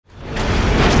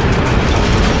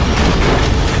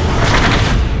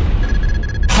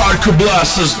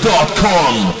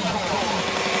hardcoreblasters.com.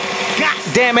 God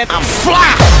damn it, I'm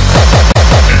fly!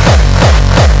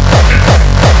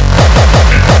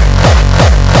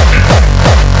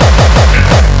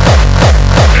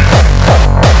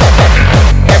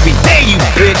 Every day, you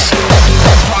bitch.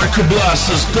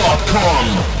 hardcoreblasters.com.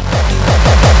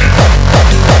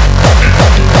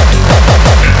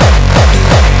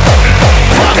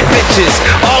 Fuck bitches.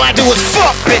 All I do is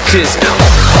fuck bitches.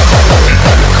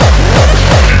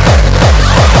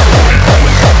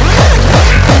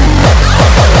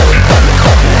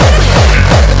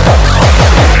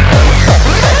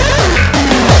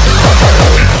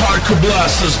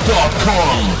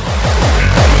 hardcoreblasters.com.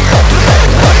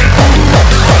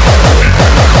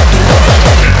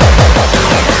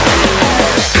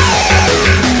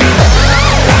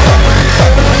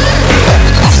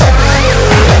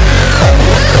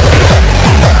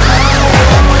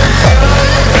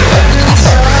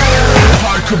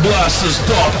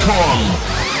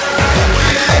 hardcoreblasters.com.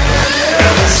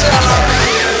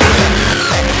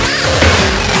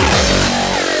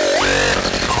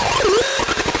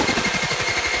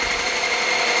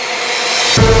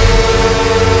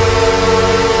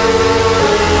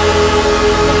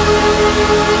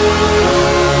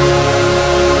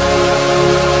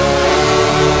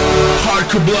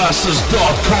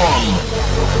 hardcoreblasters.com.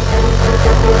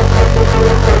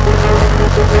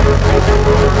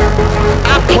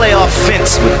 I play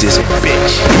offense with this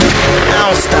bitch. I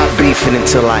don't stop beefing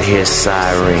until I hear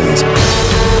sirens.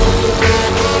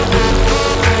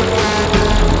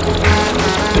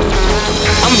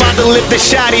 I'm about to lift the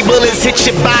shotty, bullets hit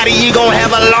your body. You gon'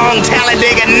 have a long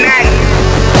Talladega night.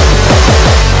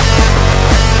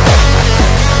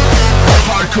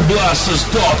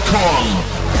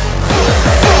 hardcoreblasters.com.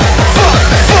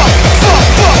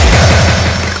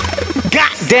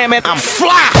 God damn it, I'm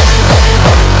fly!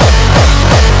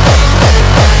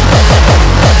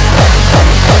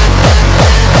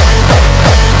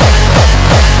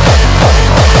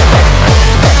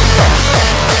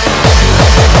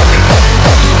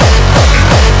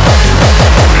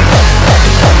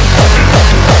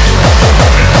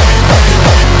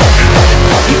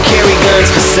 You carry guns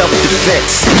for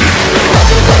self-defense.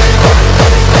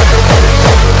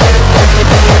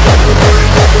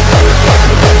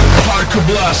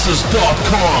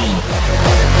 hardcoreblasters.com.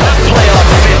 I play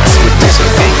offense with this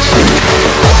bitch.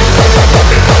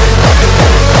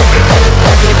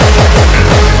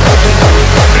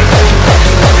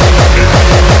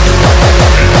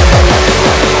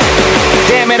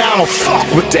 Damn it, I don't fuck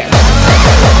with that.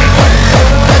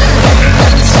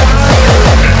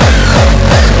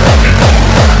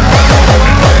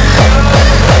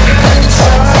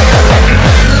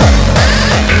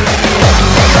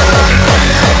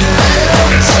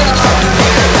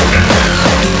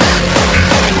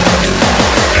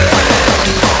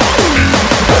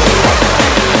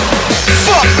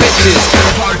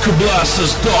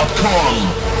 hardcoreblasters.com.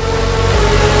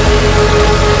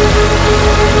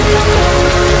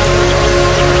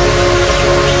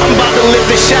 I'm about to lift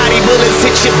the shotty, bullets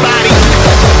hit your body.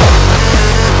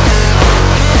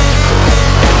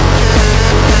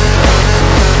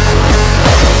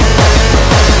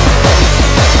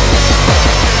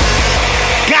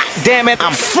 God damn it,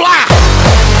 I'm fly!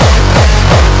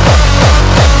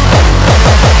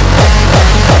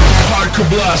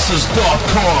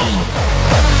 hardcoreblasters.com.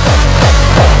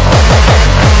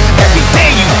 Every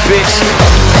day, you bitch.